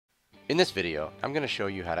In this video, I'm going to show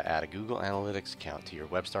you how to add a Google Analytics account to your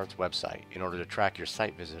WebStarts website in order to track your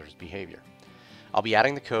site visitors' behavior. I'll be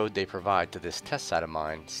adding the code they provide to this test site of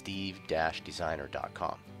mine,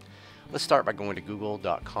 steve-designer.com. Let's start by going to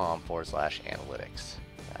google.com/analytics.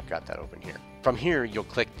 I've got that open here. From here, you'll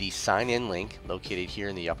click the sign in link located here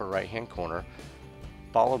in the upper right hand corner,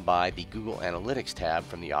 followed by the Google Analytics tab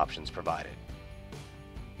from the options provided.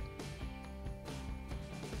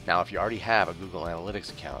 Now, if you already have a Google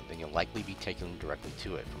Analytics account, then you'll likely be taken directly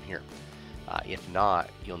to it from here. If not,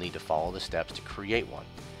 you'll need to follow the steps to create one.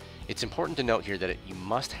 It's important to note here that you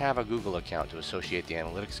must have a Google account to associate the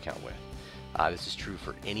Analytics account with. This is true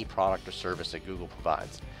for any product or service that Google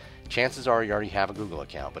provides. Chances are you already have a Google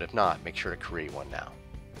account, but if not, make sure to create one now.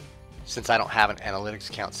 Since I don't have an Analytics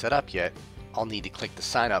account set up yet, I'll need to click the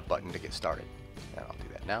sign up button to get started. And I'll do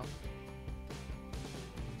that now.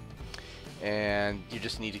 And you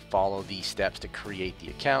just need to follow the steps to create the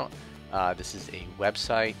account. This is a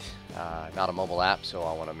website, not a mobile app, so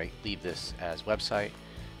I want to leave this as website.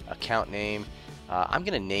 Account name, I'm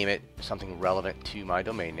going to name it something relevant to my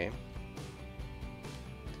domain name,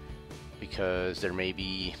 because there may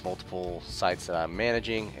be multiple sites that I'm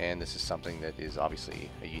managing, and this is something that is obviously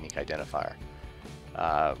a unique identifier.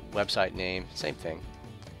 Website name, same thing.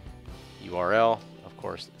 URL, of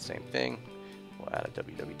course, the same thing. We'll add a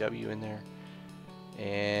www in there.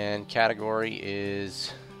 And category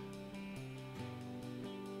is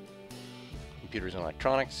computers and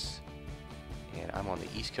electronics. And I'm on the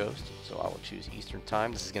East Coast, so I will choose Eastern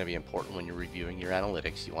Time. This is going to be important when you're reviewing your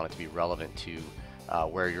analytics. You want it to be relevant to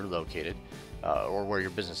where you're located or where your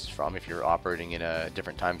business is from. If you're operating in a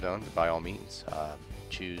different time zone, by all means,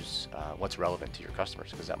 choose what's relevant to your customers,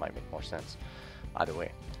 because that might make more sense either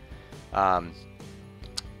way.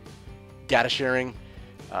 Data sharing,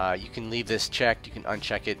 you can leave this checked, you can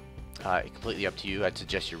uncheck it, completely up to you. I'd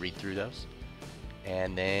suggest you read through those.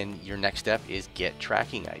 And then your next step is get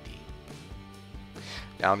tracking ID.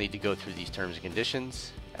 Now I'll need to go through these terms and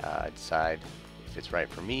conditions, decide if it's right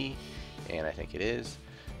for me, and I think it is.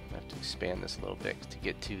 I have to expand this a little bit to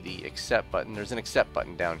get to the accept button. There's an accept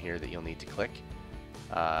button down here that you'll need to click.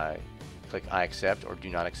 Click I accept or do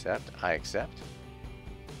not accept. I accept.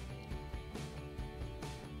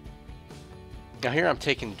 Now here I'm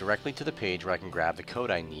taken directly to the page where I can grab the code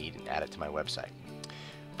I need and add it to my website.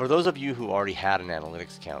 For those of you who already had an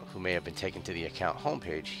analytics account who may have been taken to the account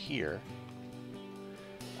homepage here,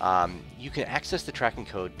 you can access the tracking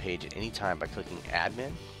code page at any time by clicking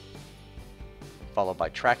admin, followed by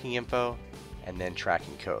tracking info, and then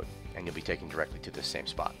tracking code, and you'll be taken directly to the same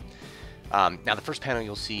spot. Now the first panel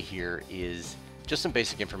you'll see here is just some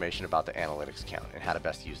basic information about the analytics account and how to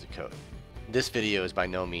best use the code. This video is by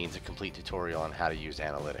no means a complete tutorial on how to use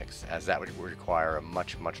analytics, as that would require a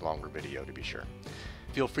much longer video to be sure.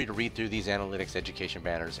 Feel free to read through these analytics education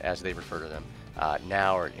banners as they refer to them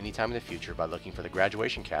now or at any time in the future by looking for the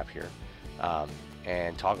graduation cap here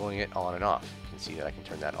and toggling it on and off. You can see that I can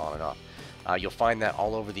turn that on and off. You'll find that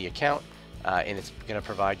all over the account, and it's going to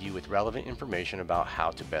provide you with relevant information about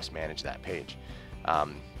how to best manage that page.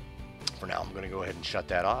 For now, I'm going to go ahead and shut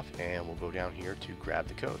that off, and we'll go down here to grab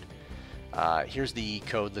the code. Here's the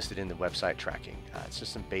code listed in the website tracking. It's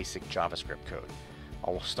just some basic JavaScript code. I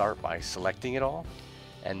will start by selecting it all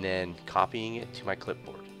and then copying it to my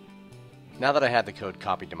clipboard. Now that I have the code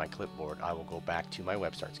copied to my clipboard, I will go back to my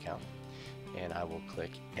WebStarts account and I will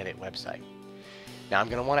click Edit Website. Now I'm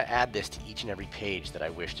going to want to add this to each and every page that I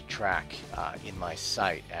wish to track in my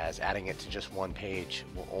site, as adding it to just one page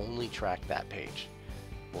will only track that page.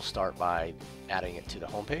 We'll start by adding it to the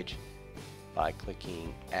home page by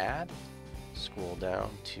clicking Add, scroll down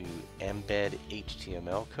to Embed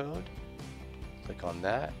HTML code, click on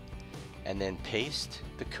that, and then paste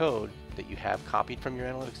the code that you have copied from your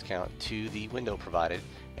analytics account to the window provided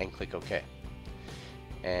and click OK.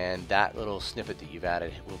 And that little snippet that you've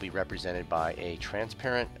added will be represented by a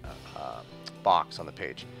transparent box on the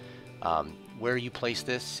page. Where you place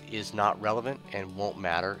this is not relevant and won't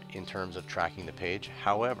matter in terms of tracking the page.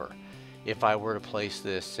 However, if I were to place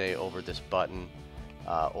this, say, over this button,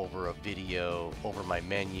 over a video, over my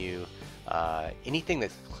menu, anything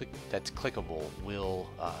that's clickable will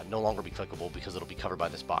no longer be clickable because it'll be covered by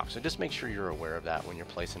this box. So just make sure you're aware of that when you're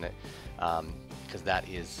placing it, because that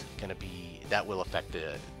will affect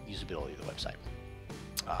the usability of the website.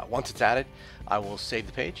 Once it's added, I will save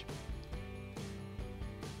the page.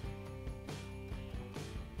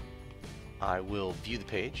 I will view the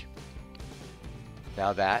page.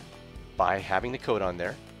 Now that, by having the code on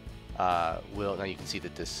there, now you can see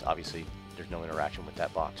that this, obviously there's no interaction with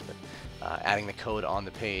that box, but adding the code on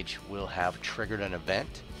the page will have triggered an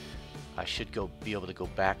event I should be able to go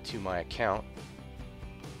back to my account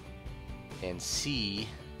and see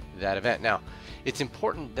that event. Now, it's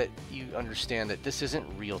important that you understand that this isn't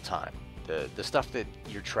real time. The stuff that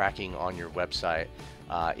you're tracking on your website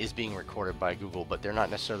is being recorded by Google, but they're not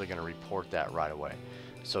necessarily going to report that right away.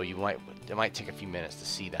 So it might take a few minutes to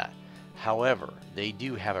see that. However, they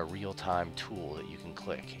do have a real-time tool that you can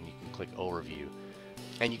click, and you can click Overview,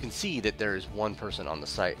 and you can see that there is one person on the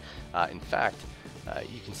site. In fact,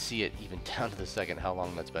 you can see it even down to the second how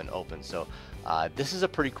long that's been open. So this is a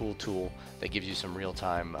pretty cool tool that gives you some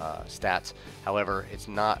real-time stats. However, it's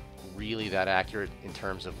not really that accurate in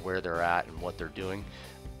terms of where they're at and what they're doing.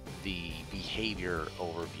 The behavior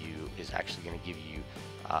overview is actually going to give you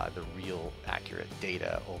the real accurate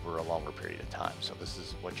data over a longer period of time. So this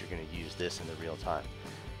is what you're going to use this in the real time.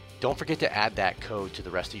 Don't forget to add that code to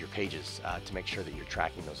the rest of your pages to make sure that you're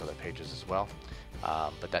tracking those other pages as well.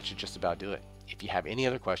 But that should just about do it. If you have any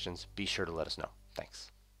other questions, be sure to let us know. Thanks.